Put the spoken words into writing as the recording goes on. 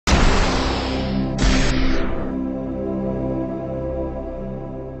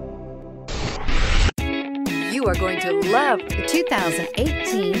You are going to love the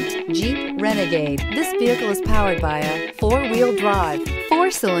 2018 Jeep Renegade. This vehicle is powered by a four-wheel drive,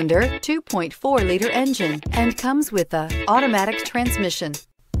 four-cylinder, 2.4-liter engine, and comes with a automatic transmission.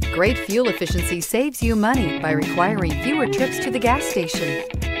 Great fuel efficiency saves you money by requiring fewer trips to the gas station.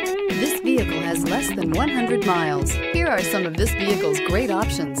 This vehicle has less than 100 miles. Here are some of this vehicle's great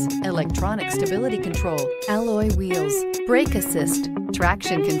options: electronic stability control, alloy wheels, brake assist,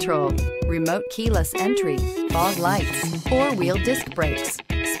 traction control, remote keyless entry, fog lights, four-wheel disc brakes,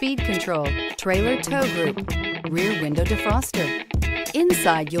 speed control, trailer tow group, rear window defroster.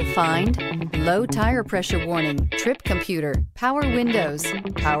 Inside you'll find low tire pressure warning, trip computer, power windows,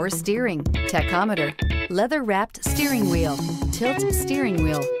 power steering, tachometer, leather-wrapped steering wheel, tilt steering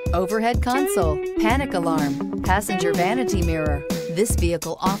wheel, overhead console, panic alarm, passenger vanity mirror. This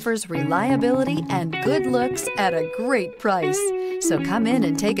vehicle offers reliability and good looks at a great price. So come in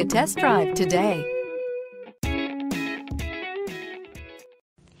and take a test drive today.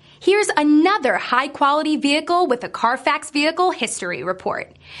 Here's another high-quality vehicle with a Carfax Vehicle History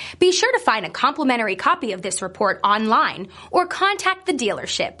Report. Be sure to find a complimentary copy of this report online or contact the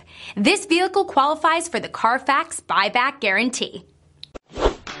dealership. This vehicle qualifies for the Carfax Buyback Guarantee.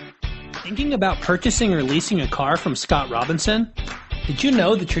 Thinking about purchasing or leasing a car from Scott Robinson? Did you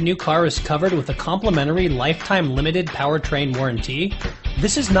know that your new car is covered with a complimentary lifetime limited powertrain warranty?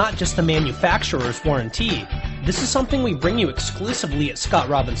 This is not just the manufacturer's warranty. This is something we bring you exclusively at Scott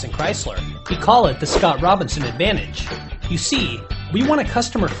Robinson Chrysler. We call it the Scott Robinson Advantage. You see, we want a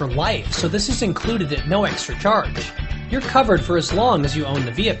customer for life, so this is included at no extra charge. You're covered for as long as you own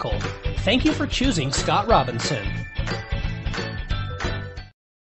the vehicle. Thank you for choosing Scott Robinson.